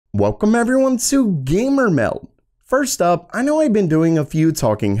Welcome everyone to Gamer Meld. First up, I know I've been doing a few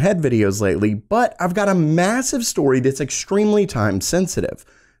talking head videos lately, but I've got a massive story that's extremely time sensitive.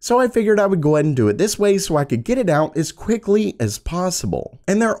 So I figured I would go ahead and do it this way so I could get it out as quickly as possible.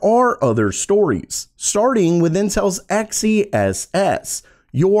 And there are other stories, starting with Intel's XeSS.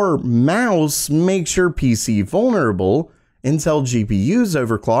 Your mouse makes your PC vulnerable, Intel GPUs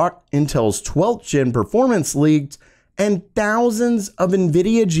overclock, Intel's 12th gen performance leaked, and thousands of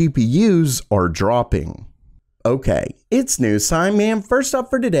Nvidia GPUs are dropping. Okay, it's news time, man. First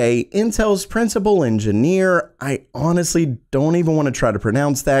up for today, Intel's principal engineer, I honestly don't even want to try to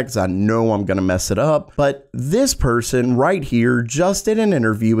pronounce that because I know I'm going to mess it up, but this person right here just did an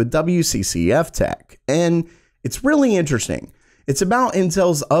interview with WCCF Tech, and it's really interesting. It's about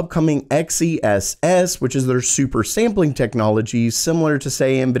Intel's upcoming XeSS, which is their super sampling technology similar to,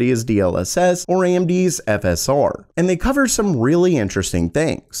 say, Nvidia's DLSS or AMD's FSR. And they cover some really interesting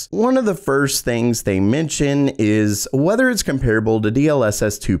things. One of the first things they mention is whether it's comparable to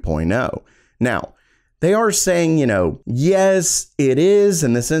DLSS 2.0. Now, they are saying, yes, it is,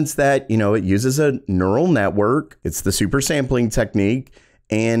 in the sense that, it uses a neural network. It's the super sampling technique,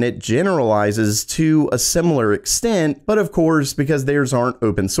 and it generalizes to a similar extent, but of course, because theirs aren't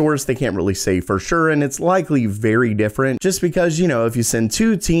open source, they can't really say for sure, and it's likely very different, just because, if you send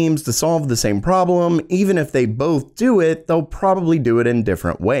two teams to solve the same problem, even if they both do it, they'll probably do it in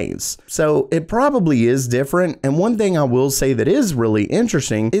different ways. So it probably is different, and one thing I will say that is really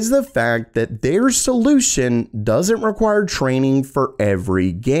interesting is the fact that their solution doesn't require training for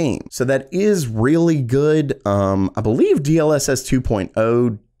every game. So that is really good. I believe DLSS 2.0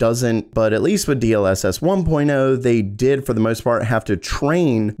 doesn't, but at least with DLSS 1.0, they did for the most part have to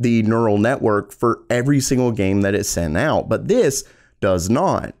train the neural network for every single game that it sent out, but this does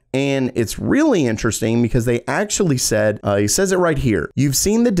not. And it's really interesting because they actually said, he says it right here, "You've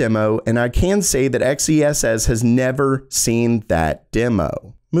seen the demo, and I can say that XeSS has never seen that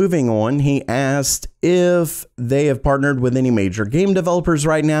demo." Moving on, he asked if they have partnered with any major game developers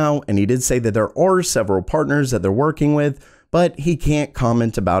right now, and he did say that there are several partners that they're working with, but he can't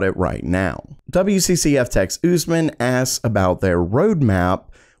comment about it right now. WCCF Tech's Usman asks about their roadmap,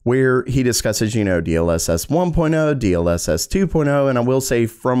 where he discusses, DLSS 1.0, DLSS 2.0, and I will say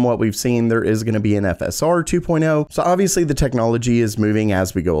from what we've seen, there is going to be an FSR 2.0. So obviously the technology is moving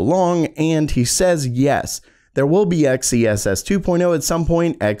as we go along, and he says, yes, there will be XeSS 2.0 at some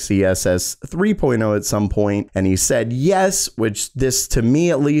point, XeSS 3.0 at some point, and he said yes, which this to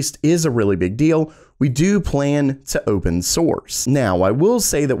me at least is a really big deal. We do plan to open source. Now, I will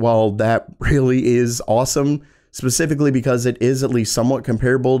say that while that really is awesome, specifically because it is at least somewhat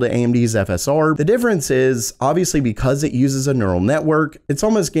comparable to AMD's FSR, the difference is obviously because it uses a neural network, it's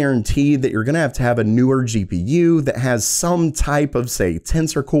almost guaranteed that you're going to have a newer GPU that has some type of, say,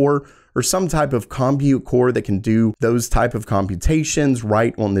 tensor core or some type of compute core that can do those type of computations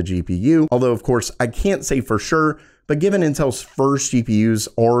right on the GPU. Although, of course, I can't say for sure, but given Intel's first GPUs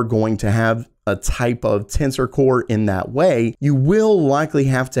are going to have a type of tensor core in that way, you will likely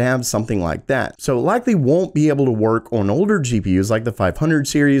have to have something like that. So it likely won't be able to work on older GPUs like the 500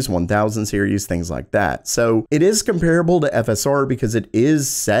 series, 1000 series, things like that. So it is comparable to FSR because it is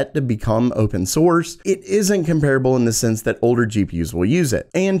set to become open source. It isn't comparable in the sense that older GPUs will use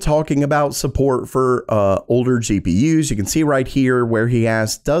it. And talking about support for older GPUs, you can see right here where he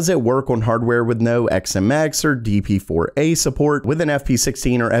asked, does it work on hardware with no XMX or DP4A support with an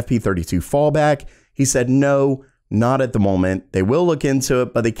FP16 or FP32 fallback? He said, no, not at the moment. They will look into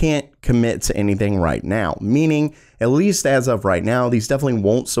it, but they can't commit to anything right now. Meaning, at least as of right now, these definitely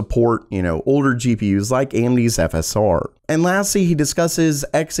won't support, older GPUs like AMD's FSR. And lastly, he discusses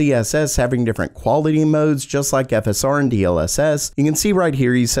XeSS having different quality modes, just like FSR and DLSS. You can see right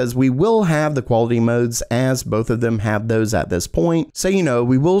here, he says, we will have the quality modes as both of them have those at this point. So,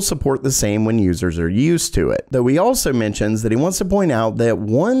 we will support the same when users are used to it. Though he also mentions that he wants to point out that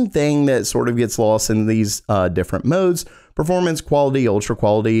one thing that sort of gets lost in these different modes, performance, quality, ultra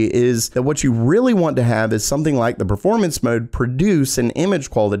quality, is that what you really want to have is something like the performance mode produce an image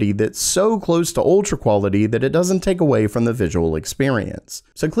quality that's so close to ultra quality that it doesn't take away from the visual experience.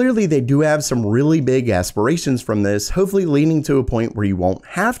 So clearly they do have some really big aspirations from this, hopefully leading to a point where you won't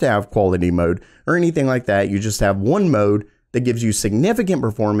have to have quality mode or anything like that. You just have one mode that gives you significant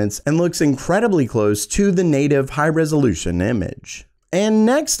performance and looks incredibly close to the native high resolution image. And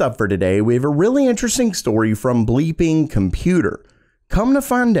next up for today, we have a really interesting story from Bleeping Computer. Come to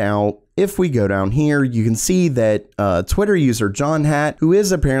find out, if we go down here, you can see that Twitter user John Hatt, who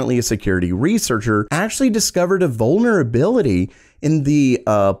is apparently a security researcher, actually discovered a vulnerability in the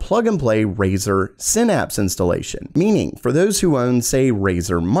plug-and-play Razer Synapse installation. Meaning, for those who own, say,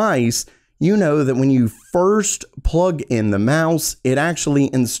 Razer mice, you know that when you first plug in the mouse, it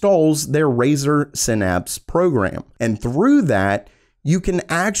actually installs their Razer Synapse program. And through that, you can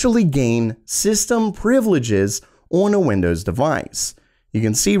actually gain system privileges on a Windows device. You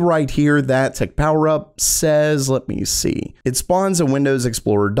can see right here that Tech Power Up says, let me see, it spawns a Windows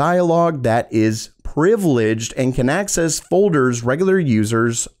Explorer dialog that is privileged and can access folders regular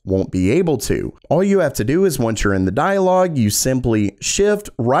users won't be able to. All you have to do is once you're in the dialog, you simply shift,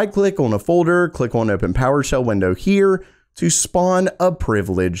 right click on a folder, click on Open PowerShell window here to spawn a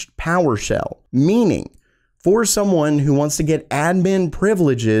privileged PowerShell. Meaning, for someone who wants to get admin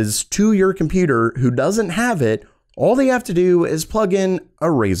privileges to your computer who doesn't have it, all they have to do is plug in a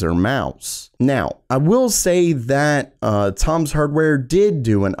Razer mouse. Now, I will say that Tom's Hardware did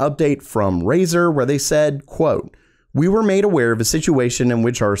do an update from Razer where they said, quote, "We were made aware of a situation in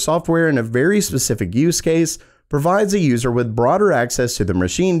which our software in a very specific use case provides a user with broader access to the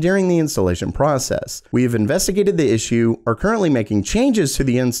machine during the installation process. We have investigated the issue, are currently making changes to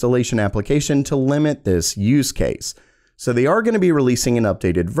the installation application to limit this use case." So they are going to be releasing an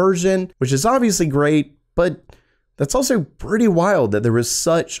updated version, which is obviously great, but that's also pretty wild that there was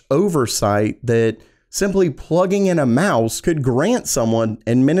such oversight that simply plugging in a mouse could grant someone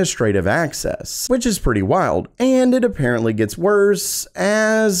administrative access, which is pretty wild. And it apparently gets worse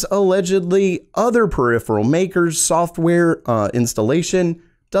as allegedly other peripheral makers' software installation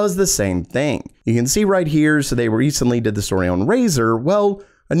does the same thing. You can see right here, so they recently did the story on Razer. Well,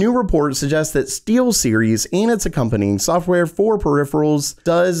 a new report suggests that SteelSeries and its accompanying software for peripherals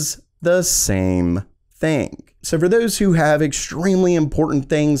does the same thing. So for those who have extremely important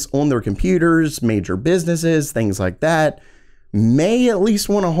things on their computers, major businesses, things like that, may at least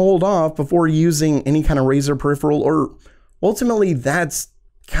want to hold off before using any kind of Razer peripheral, or ultimately that's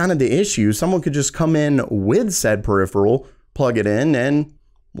kind of the issue. Someone could just come in with said peripheral, plug it in, and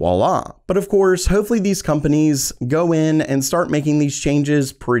voila. But of course, hopefully these companies go in and start making these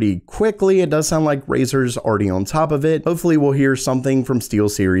changes pretty quickly. It does sound like Razer's already on top of it. Hopefully we'll hear something from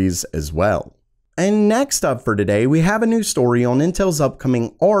SteelSeries as well. And next up for today, we have a new story on Intel's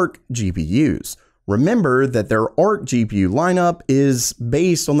upcoming Arc GPUs. Remember that their Arc GPU lineup is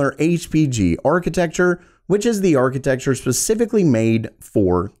based on their HPG architecture, which is the architecture specifically made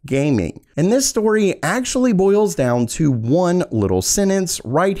for gaming. And this story actually boils down to one little sentence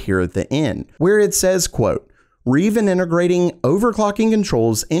right here at the end, where it says, quote, "We're even integrating overclocking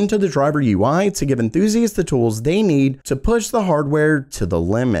controls into the driver UI to give enthusiasts the tools they need to push the hardware to the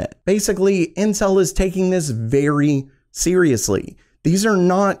limit." Basically, Intel is taking this very seriously. These are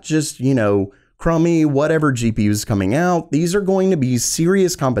not just, crummy whatever GPUs coming out. These are going to be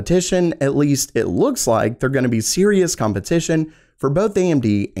serious competition. At least it looks like they're going to be serious competition for both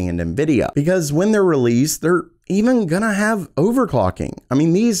AMD and Nvidia. Because when they're released, they're even going to have overclocking. I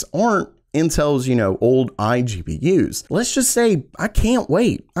mean, these aren't Intel's, old iGPUs. Let's just say I can't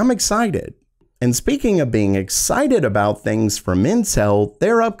wait. I'm excited. And speaking of being excited about things from Intel,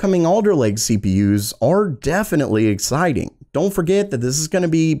 their upcoming Alder Lake CPUs are definitely exciting. Don't forget that this is going to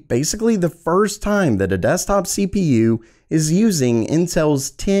be basically the first time that a desktop CPU is using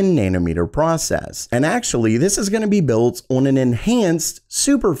Intel's 10 nanometer process. And actually, this is going to be built on an enhanced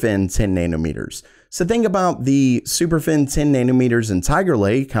SuperFin 10 nanometers. So think about the SuperFin 10 nanometers in Tiger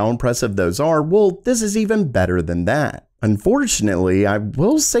Lake, how impressive those are. Well, this is even better than that. Unfortunately, I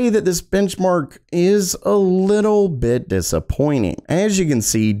will say that this benchmark is a little bit disappointing. As you can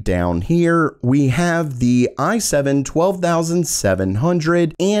see down here, we have the i7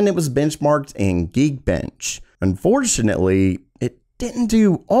 12700 and it was benchmarked in Geekbench. Unfortunately, it didn't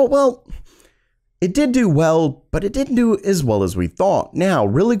do well. It did do well, but it didn't do as well as we thought. Now,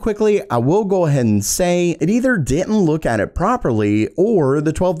 really quickly, I will go ahead and say it either didn't look at it properly or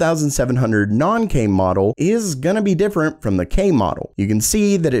the 12700 non-K model is going to be different from the K model. You can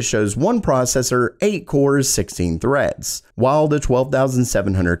see that it shows one processor, 8 cores, 16 threads, while the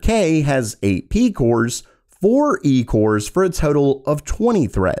 12700K has 8 P cores, 4 E cores for a total of 20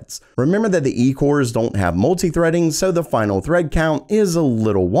 threads. Remember that the E cores don't have multi-threading, so the final thread count is a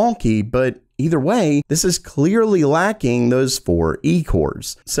little wonky, but either way, this is clearly lacking those 4 E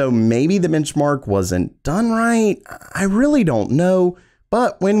cores. So maybe the benchmark wasn't done right. I really don't know.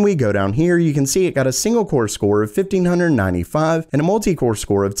 But when we go down here, you can see it got a single core score of 1595 and a multi-core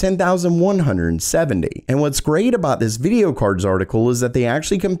score of 10,170. And what's great about this video cards article is that they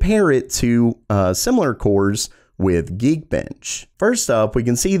actually compare it to similar cores with Geekbench. First up, we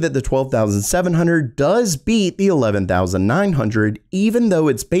can see that the 12,700 does beat the 11,900 even though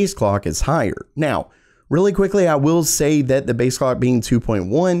its base clock is higher. Now, really quickly, I will say that the base clock being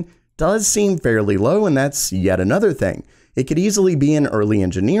 2.1 does seem fairly low, and that's yet another thing. It could easily be an early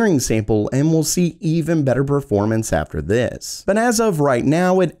engineering sample, and we'll see even better performance after this. But as of right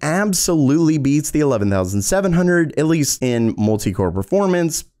now, it absolutely beats the 11,700, at least in multi-core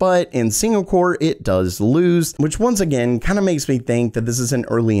performance, but in single core, it does lose, which once again kind of makes me think that this is an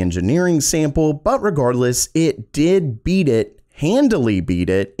early engineering sample, but regardless, it did beat it, handily beat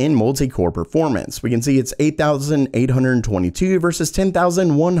it in multi-core performance. We can see it's 8,822 versus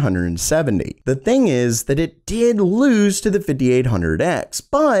 10,170. The thing is that it did lose to the 5800X,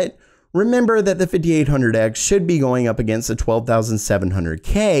 but remember that the 5800X should be going up against the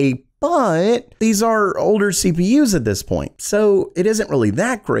 12,700K, but these are older CPUs at this point, so it isn't really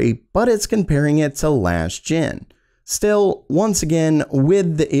that great, but it's comparing it to last gen. Still, once again,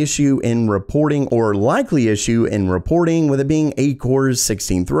 with the issue in reporting, or likely issue in reporting, with it being 8 cores,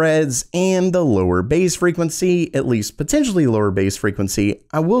 16 threads, and the lower base frequency, at least potentially lower base frequency,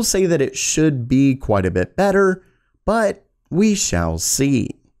 I will say that it should be quite a bit better, but we shall see.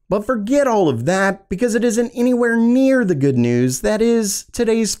 But forget all of that, because it isn't anywhere near the good news that is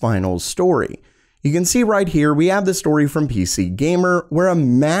today's final story. You can see right here, we have the story from PC Gamer, where a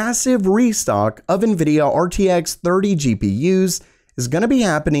massive restock of Nvidia RTX 30 GPUs is going to be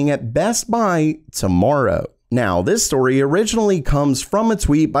happening at Best Buy tomorrow. Now, this story originally comes from a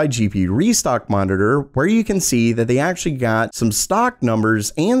tweet by GPU Restock Monitor, where you can see that they actually got some stock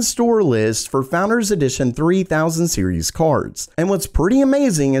numbers and store lists for Founders Edition 3000 series cards. And what's pretty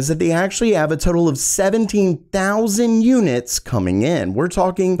amazing is that they actually have a total of 17,000 units coming in. We're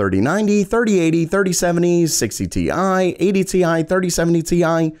talking 3090, 3080, 3070, 60 Ti, 80 Ti, 3070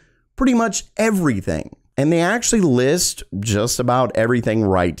 Ti, pretty much everything. And they actually list just about everything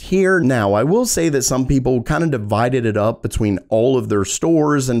right here. Now, I will say that some people kind of divided it up between all of their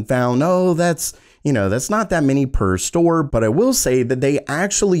stores and found, oh, that's not that many per store. But I will say that they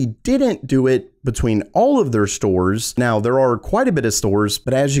actually didn't do it between all of their stores. Now, there are quite a bit of stores,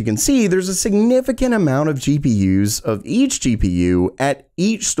 but as you can see, there's a significant amount of GPUs of each GPU at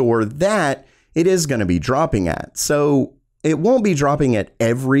each store that it is going to be dropping at. So it won't be dropping at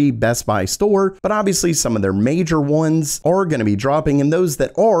every Best Buy store, but obviously some of their major ones are going to be dropping, and those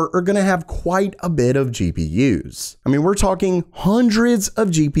that are going to have quite a bit of GPUs. I mean, we're talking hundreds of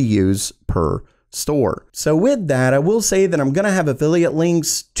GPUs per store. So with that, I will say that I'm going to have affiliate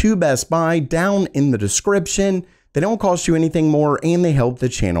links to Best Buy down in the description. They don't cost you anything more, and they help the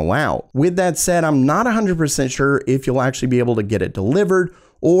channel out. With that said, I'm not 100% sure if you'll actually be able to get it delivered,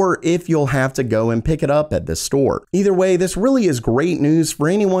 or if you'll have to go and pick it up at the store. Either way, this really is great news for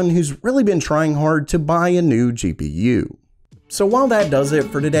anyone who's really been trying hard to buy a new GPU. So while that does it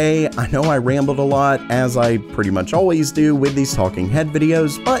for today, I know I rambled a lot, as I pretty much always do with these talking head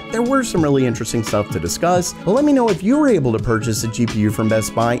videos, but there were some really interesting stuff to discuss. But let me know if you were able to purchase a GPU from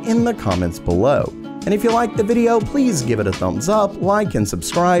Best Buy in the comments below. And if you liked the video, please give it a thumbs up, like, and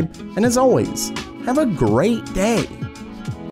subscribe. And as always, have a great day.